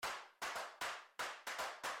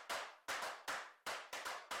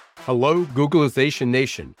Hello, Googleization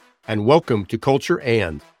Nation, and welcome to Culture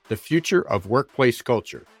and the Future of Workplace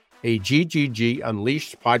Culture, a GGG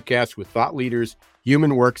Unleashed podcast with thought leaders,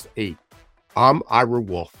 HumanWorks8. I'm Ira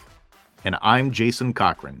Wolf. And I'm Jason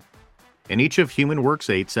Cochran. In each of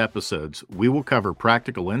HumanWorks8's episodes, we will cover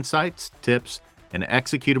practical insights, tips, and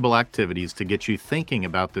executable activities to get you thinking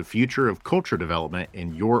about the future of culture development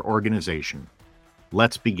in your organization.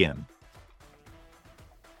 Let's begin.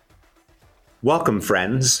 Welcome,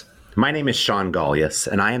 friends. My name is Sean Gallius,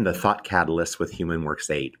 and I am the Thought Catalyst with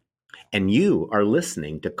HumanWorks8. And you are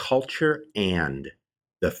listening to Culture and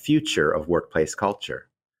the Future of Workplace Culture,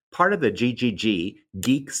 part of the GGG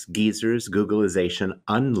Geeks, Geezers, Googleization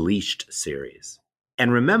Unleashed series.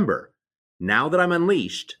 And remember, now that I'm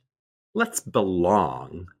unleashed, let's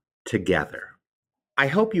belong together. I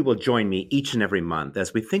hope you will join me each and every month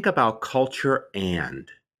as we think about culture and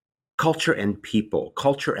people,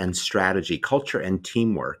 culture and strategy, culture and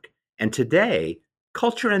teamwork, and today,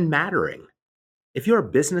 culture and mattering. If you're a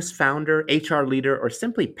business founder, HR leader, or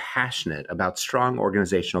simply passionate about strong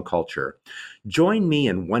organizational culture, join me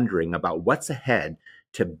in wondering about what's ahead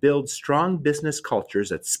to build strong business cultures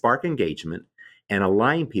that spark engagement and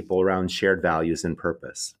align people around shared values and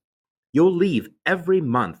purpose. You'll leave every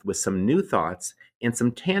month with some new thoughts and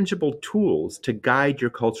some tangible tools to guide your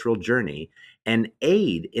cultural journey and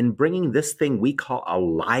aid in bringing this thing we call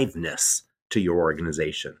aliveness to your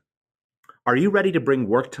organization. Are you ready to bring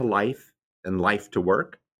work to life and life to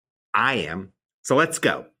work? I am. So let's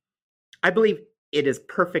go. I believe it is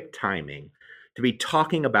perfect timing to be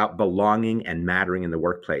talking about belonging and mattering in the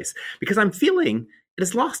workplace because I'm feeling it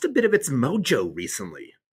has lost a bit of its mojo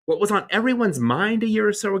recently. What was on everyone's mind a year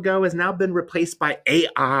or so ago has now been replaced by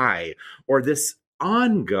AI or this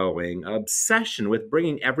ongoing obsession with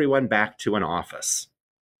bringing everyone back to an office.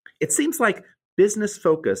 It seems like business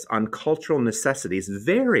focus on cultural necessities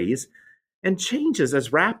varies and changes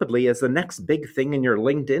as rapidly as the next big thing in your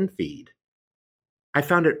LinkedIn feed. I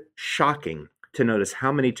found it shocking to notice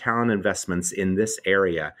how many talent investments in this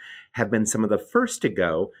area have been some of the first to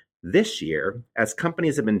go this year as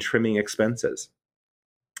companies have been trimming expenses.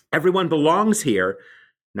 Everyone belongs here.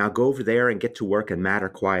 Now go over there and get to work and matter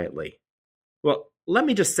quietly. Well, let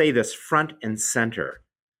me just say this front and center,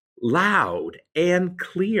 loud and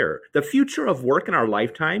clear. The future of work in our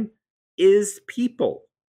lifetime is people.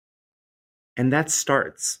 And that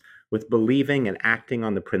starts with believing and acting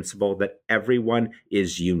on the principle that everyone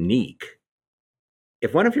is unique.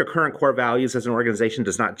 If one of your current core values as an organization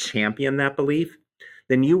does not champion that belief,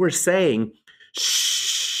 then you are saying,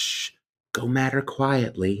 shh, go matter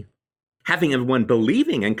quietly. Having everyone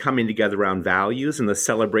believing and coming together around values and the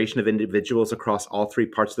celebration of individuals across all three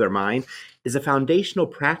parts of their mind is a foundational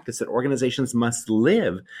practice that organizations must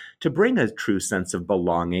live to bring a true sense of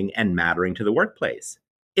belonging and mattering to the workplace.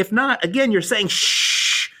 If not, again, you're saying,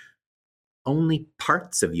 shh, only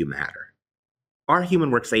parts of you matter. Our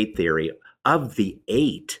HumanWorks8 theory of the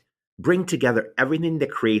 8 bring together everything that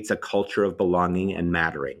creates a culture of belonging and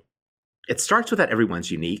mattering. It starts with that everyone's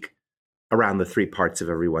unique, around the three parts of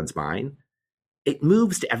everyone's mind. It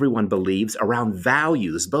moves to everyone believes around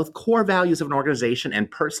values, both core values of an organization and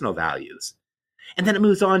personal values. And then it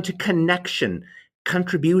moves on to connection,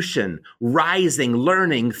 contribution, rising,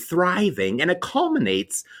 learning, thriving, and it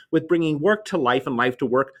culminates with bringing work to life and life to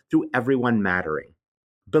work through everyone mattering.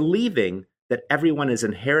 Believing that everyone is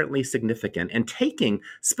inherently significant and taking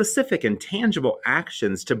specific and tangible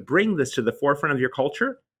actions to bring this to the forefront of your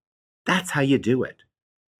culture, that's how you do it.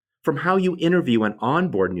 From how you interview and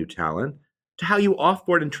onboard new talent, to how you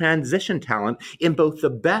offboard and transition talent in both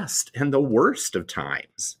the best and the worst of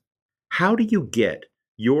times. How do you get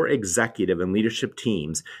your executive and leadership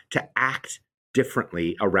teams to act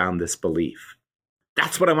differently around this belief?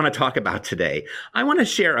 That's what I want to talk about today. I want to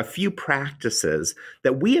share a few practices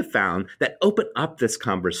that we have found that open up this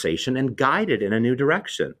conversation and guide it in a new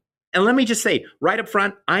direction. And let me just say right up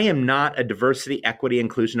front, I am not a diversity, equity,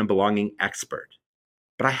 inclusion, and belonging expert.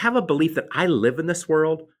 But I have a belief that I live in this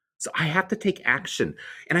world, so I have to take action.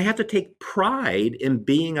 And I have to take pride in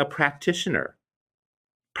being a practitioner.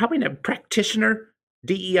 Probably not a practitioner,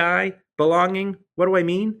 DEI, belonging. What do I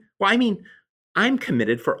mean? Well, I mean, I'm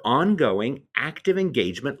committed for ongoing, active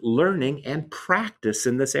engagement, learning, and practice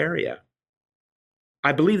in this area.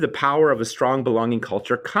 I believe the power of a strong belonging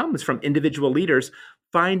culture comes from individual leaders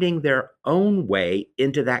finding their own way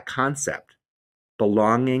into that concept,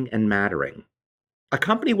 belonging and mattering. A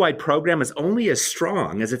company-wide program is only as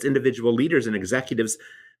strong as its individual leaders and executives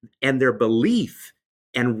and their belief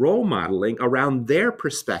and role modeling around their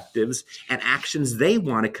perspectives and actions they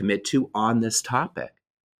want to commit to on this topic.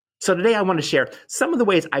 So today I want to share some of the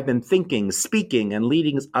ways I've been thinking, speaking, and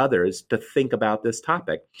leading others to think about this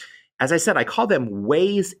topic. As I said, I call them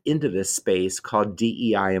ways into this space called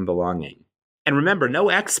DEI and belonging. And remember, no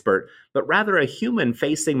expert, but rather a human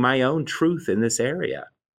facing my own truth in this area.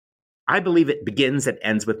 I believe it begins and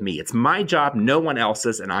ends with me. It's my job, no one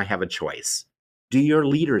else's, and I have a choice. Do your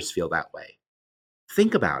leaders feel that way?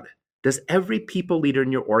 Think about it. Does every people leader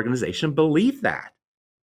in your organization believe that?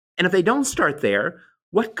 And if they don't start there,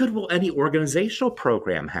 what good will any organizational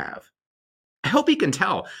program have? I hope you can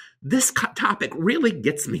tell this topic really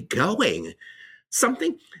gets me going.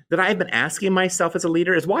 Something that I've been asking myself as a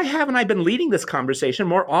leader is, why haven't I been leading this conversation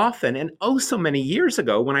more often and so many years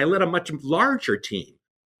ago when I led a much larger team?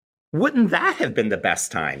 Wouldn't that have been the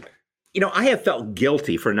best time? I have felt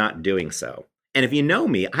guilty for not doing so. And if you know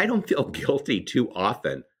me, I don't feel guilty too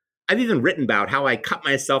often. I've even written about how I cut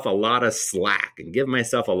myself a lot of slack and give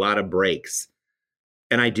myself a lot of breaks.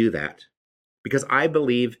 And I do that because I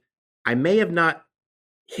believe I may have not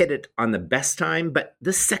hit it on the best time, but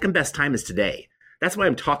the second best time is today. That's why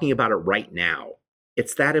I'm talking about it right now.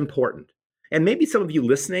 It's that important. And maybe some of you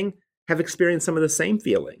listening have experienced some of the same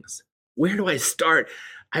feelings. Where do I start?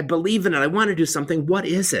 I believe in it. I want to do something. What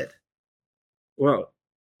is it? Well,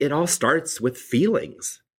 it all starts with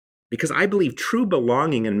feelings, because I believe true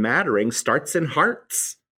belonging and mattering starts in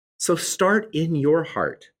hearts. So start in your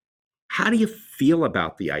heart. How do you feel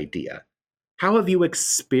about the idea? How have you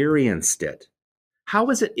experienced it? How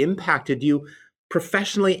has it impacted you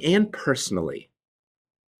professionally and personally?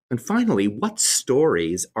 And finally, what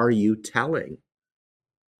stories are you telling?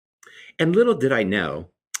 And little did I know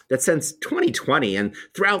that since 2020 and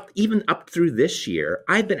throughout even up through this year,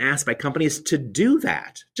 I've been asked by companies to do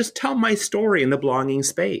that. Just tell my story in the belonging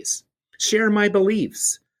space. Share my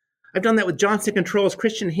beliefs. I've done that with Johnson Controls,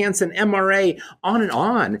 Christian Hansen, MRA,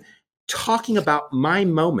 on, talking about my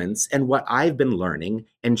moments and what I've been learning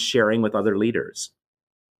and sharing with other leaders.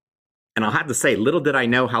 And I'll have to say, little did I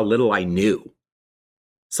know how little I knew.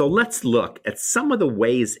 So let's look at some of the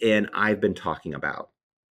ways in I've been talking about.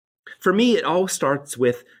 For me, it all starts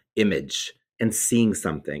with image and seeing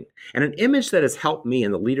something. And an image that has helped me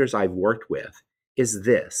and the leaders I've worked with is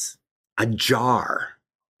this: a jar.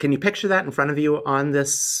 Can you picture that in front of you on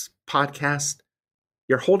this podcast?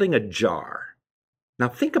 You're holding a jar. Now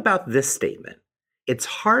think about this statement. It's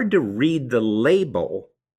hard to read the label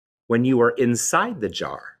when you are inside the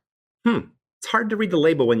jar. It's hard to read the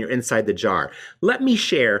label when you're inside the jar. Let me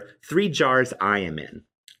share 3 jars I am in.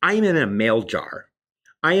 I am in a male jar.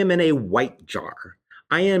 I am in a white jar.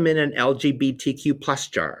 I am in an LGBTQ plus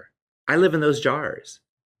jar. I live in those jars.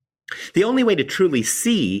 The only way to truly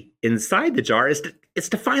see inside the jar is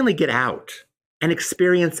to finally get out and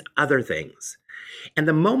experience other things. And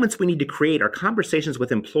the moments we need to create are conversations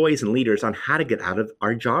with employees and leaders on how to get out of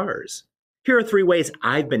our jars. Here are 3 ways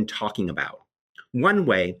I've been talking about. One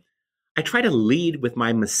way, I try to lead with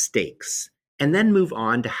my mistakes and then move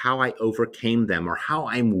on to how I overcame them or how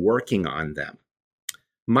I'm working on them.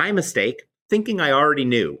 My mistake, thinking I already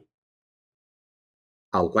knew.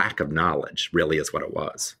 A lack of knowledge really is what it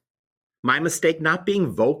was. My mistake, not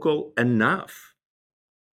being vocal enough.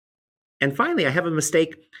 And finally, I have a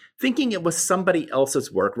mistake thinking it was somebody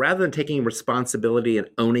else's work rather than taking responsibility and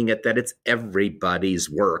owning it, that it's everybody's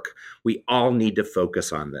work. We all need to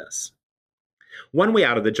focus on this. One way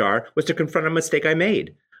out of the jar was to confront a mistake I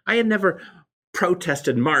made. I had never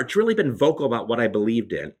protested, marched, really been vocal about what I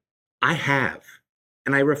believed in. I have.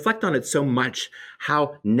 And I reflect on it so much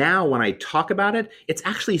how now when I talk about it, it's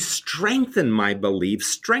actually strengthened my belief,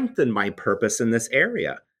 strengthened my purpose in this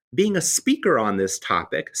area. Being a speaker on this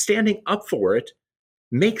topic, standing up for it,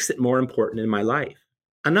 makes it more important in my life.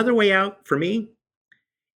 Another way out for me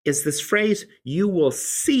is this phrase, you will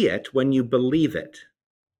see it when you believe it.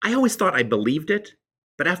 I always thought I believed it,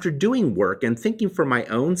 but after doing work and thinking for my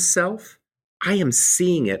own self, I am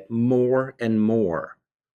seeing it more and more.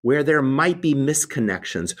 Where there might be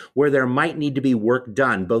misconnections, where there might need to be work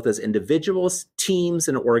done, both as individuals, teams,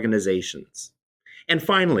 and organizations. And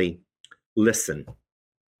finally, listen.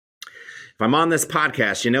 If I'm on this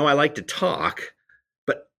podcast, I like to talk,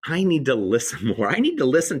 but I need to listen more. I need to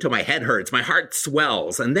listen till my head hurts, my heart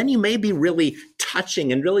swells, and then you may be really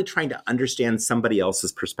touching and really trying to understand somebody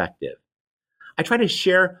else's perspective. I try to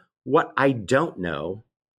share what I don't know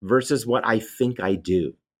versus what I think I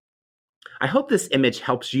do. I hope this image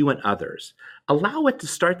helps you and others. Allow it to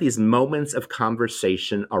start these moments of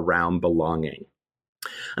conversation around belonging.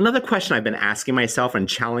 Another question I've been asking myself and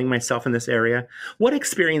challenging myself in this area, what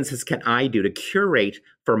experiences can I do to curate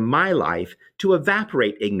for my life to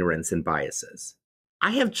evaporate ignorance and biases?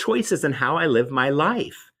 I have choices in how I live my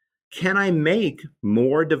life. Can I make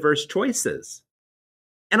more diverse choices?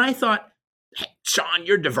 And I thought, hey, Sean,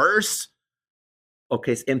 you're diverse.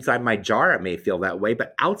 Okay, so inside my jar, it may feel that way,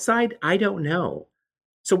 but outside, I don't know.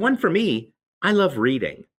 So one for me, I love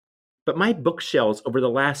reading, but my bookshelves over the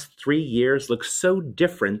last 3 years look so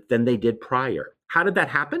different than they did prior. How did that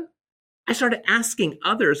happen? I started asking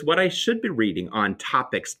others what I should be reading on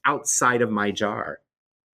topics outside of my jar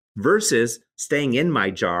versus staying in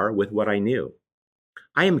my jar with what I knew.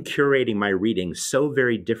 I am curating my reading so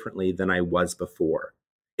very differently than I was before.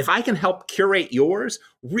 If I can help curate yours,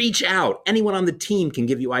 reach out. Anyone on the team can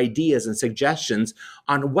give you ideas and suggestions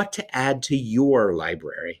on what to add to your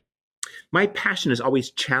library. My passion is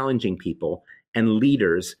always challenging people and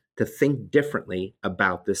leaders to think differently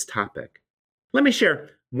about this topic. Let me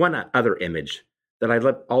share one other image that I'd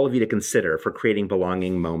love all of you to consider for creating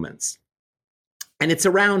belonging moments. And it's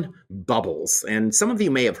around bubbles. And some of you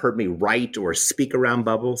may have heard me write or speak around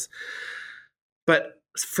bubbles. But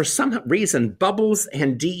for some reason, bubbles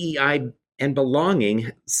and DEI and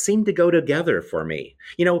belonging seem to go together for me.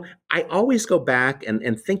 You know, I always go back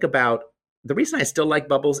and think about the reason I still like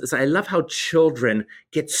bubbles is I love how children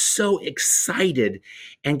get so excited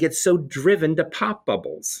and get so driven to pop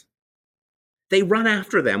bubbles. They run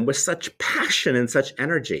after them with such passion and such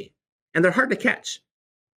energy, and they're hard to catch.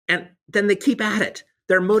 And then they keep at it.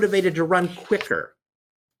 They're motivated to run quicker.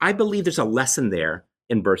 I believe there's a lesson there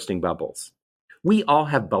in bursting bubbles. We all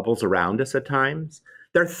have bubbles around us at times.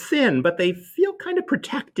 They're thin, but they feel kind of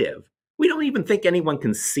protective. We don't even think anyone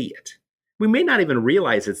can see it. We may not even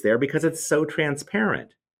realize it's there because it's so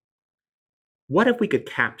transparent. What if we could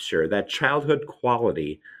capture that childhood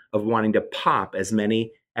quality of wanting to pop as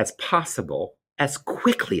many as possible, as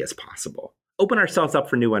quickly as possible? Open ourselves up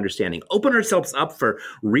for new understanding. Open ourselves up for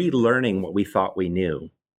relearning what we thought we knew.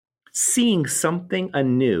 Seeing something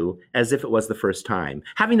anew as if it was the first time.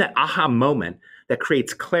 Having that aha moment that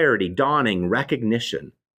creates clarity, dawning,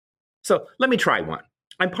 recognition. So let me try one.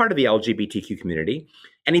 I'm part of the LGBTQ community.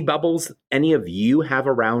 Any bubbles any of you have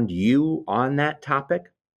around you on that topic?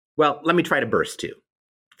 Well, let me try to burst too.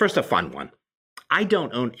 First, a fun one. I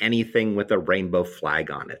don't own anything with a rainbow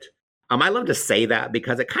flag on it. I love to say that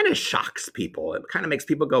because it kind of shocks people. It kind of makes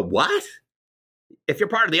people go, what? If you're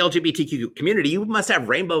part of the LGBTQ community, you must have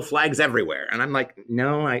rainbow flags everywhere. And I'm like,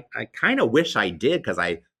 no, I kind of wish I did because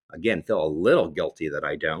I, again, feel a little guilty that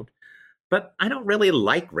I don't. But I don't really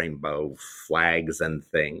like rainbow flags and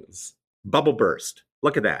things. Bubble burst.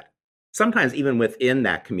 Look at that. Sometimes even within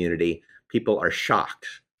that community, people are shocked.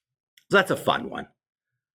 So that's a fun one.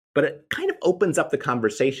 But it kind of opens up the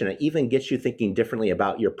conversation and even gets you thinking differently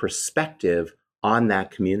about your perspective on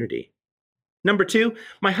that community. Number 2,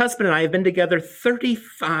 my husband and I have been together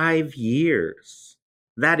 35 years.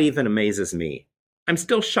 That even amazes me. I'm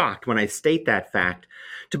still shocked when I state that fact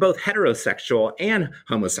to both heterosexual and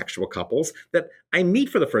homosexual couples that I meet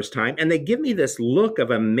for the first time, and they give me this look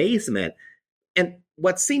of amazement. And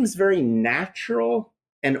what seems very natural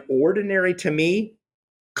and ordinary to me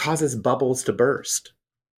causes bubbles to burst.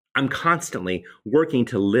 I'm constantly working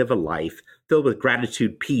to live a life filled with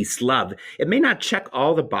gratitude, peace, love. It may not check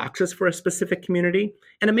all the boxes for a specific community,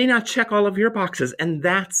 and it may not check all of your boxes, and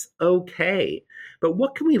that's okay. But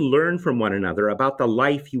what can we learn from one another about the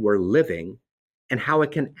life you are living and how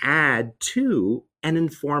it can add to and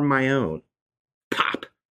inform my own? Pop,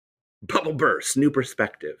 bubble burst, new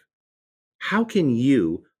perspective. How can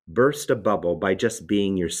you burst a bubble by just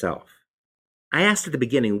being yourself? I asked at the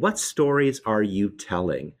beginning, what stories are you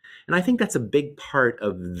telling? And I think that's a big part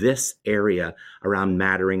of this area around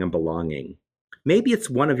mattering and belonging. Maybe it's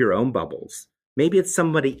one of your own bubbles. Maybe it's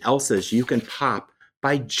somebody else's you can pop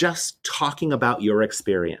by just talking about your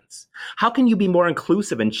experience. How can you be more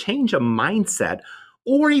inclusive and change a mindset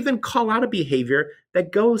or even call out a behavior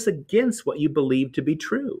that goes against what you believe to be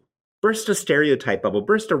true? Burst a stereotype bubble,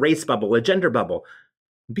 burst a race bubble, a gender bubble.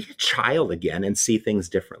 Be a child again and see things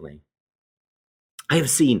differently. I have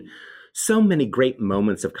seen so many great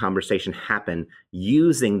moments of conversation happen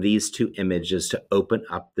using these 2 images to open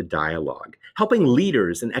up the dialogue, helping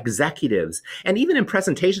leaders and executives, and even in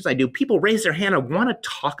presentations I do, people raise their hand and want to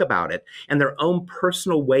talk about it and their own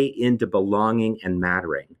personal way into belonging and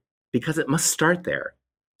mattering, because it must start there.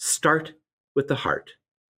 Start with the heart.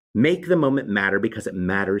 Make the moment matter because it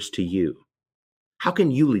matters to you. How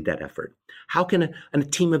can you lead that effort? How can a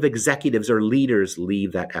team of executives or leaders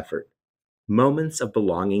lead that effort? Moments of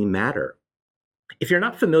belonging matter. If you're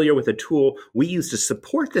not familiar with a tool we use to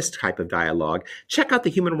support this type of dialogue, check out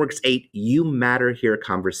the HumanWorks8 You Matter Here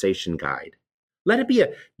conversation guide. Let it be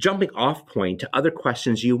a jumping off point to other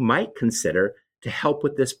questions you might consider to help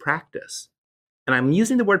with this practice. And I'm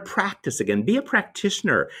using the word practice again. Be a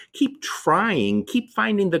practitioner. Keep trying. Keep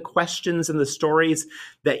finding the questions and the stories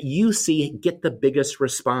that you see get the biggest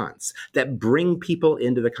response, that bring people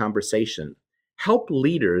into the conversation. Help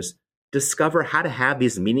leaders discover how to have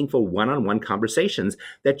these meaningful one-on-one conversations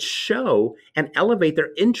that show and elevate their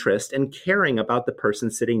interest and caring about the person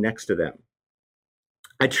sitting next to them.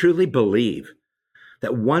 I truly believe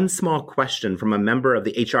that one small question from a member of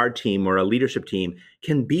the HR team or a leadership team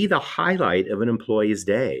can be the highlight of an employee's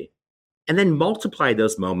day. And then multiply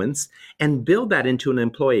those moments and build that into an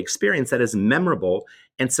employee experience that is memorable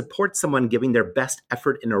and supports someone giving their best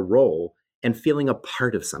effort in a role and feeling a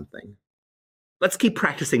part of something. Let's keep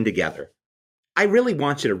practicing together. I really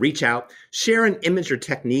want you to reach out, share an image or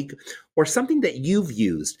technique or something that you've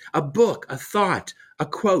used, a book, a thought, a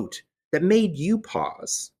quote that made you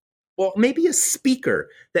pause. Or maybe a speaker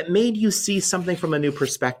that made you see something from a new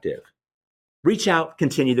perspective. Reach out,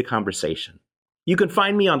 continue the conversation. You can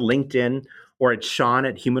find me on LinkedIn or at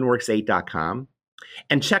Sean@HumanWorks8.com.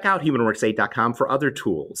 And check out HumanWorks8.com for other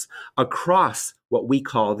tools across what we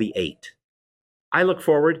call the 8. I look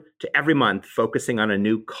forward to every month focusing on a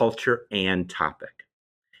new culture and topic.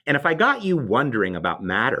 And if I got you wondering about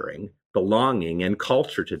mattering, belonging, and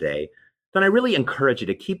culture today, then I really encourage you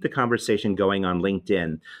to keep the conversation going on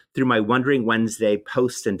LinkedIn through my Wondering Wednesday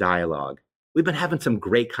post and dialogue. We've been having some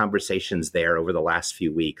great conversations there over the last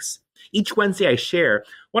few weeks. Each Wednesday I share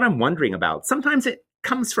what I'm wondering about. Sometimes it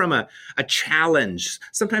comes from a challenge.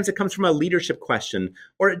 Sometimes it comes from a leadership question,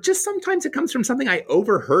 or just sometimes it comes from something I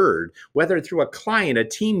overheard, whether through a client, a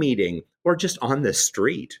team meeting, or just on the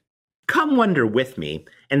street. Come wonder with me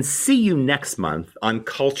and see you next month on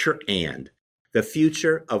Culture and the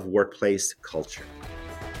Future of Workplace Culture.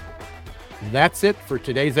 That's it for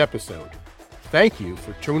today's episode. Thank you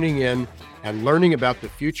for tuning in and learning about the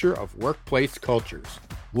future of workplace cultures.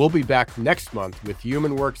 We'll be back next month with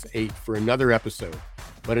HumanWorks8 for another episode.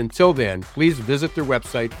 But until then, please visit their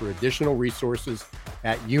website for additional resources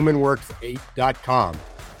at HumanWorks8.com.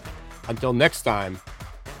 Until next time,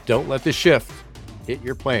 don't let the shift hit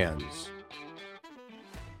your plans.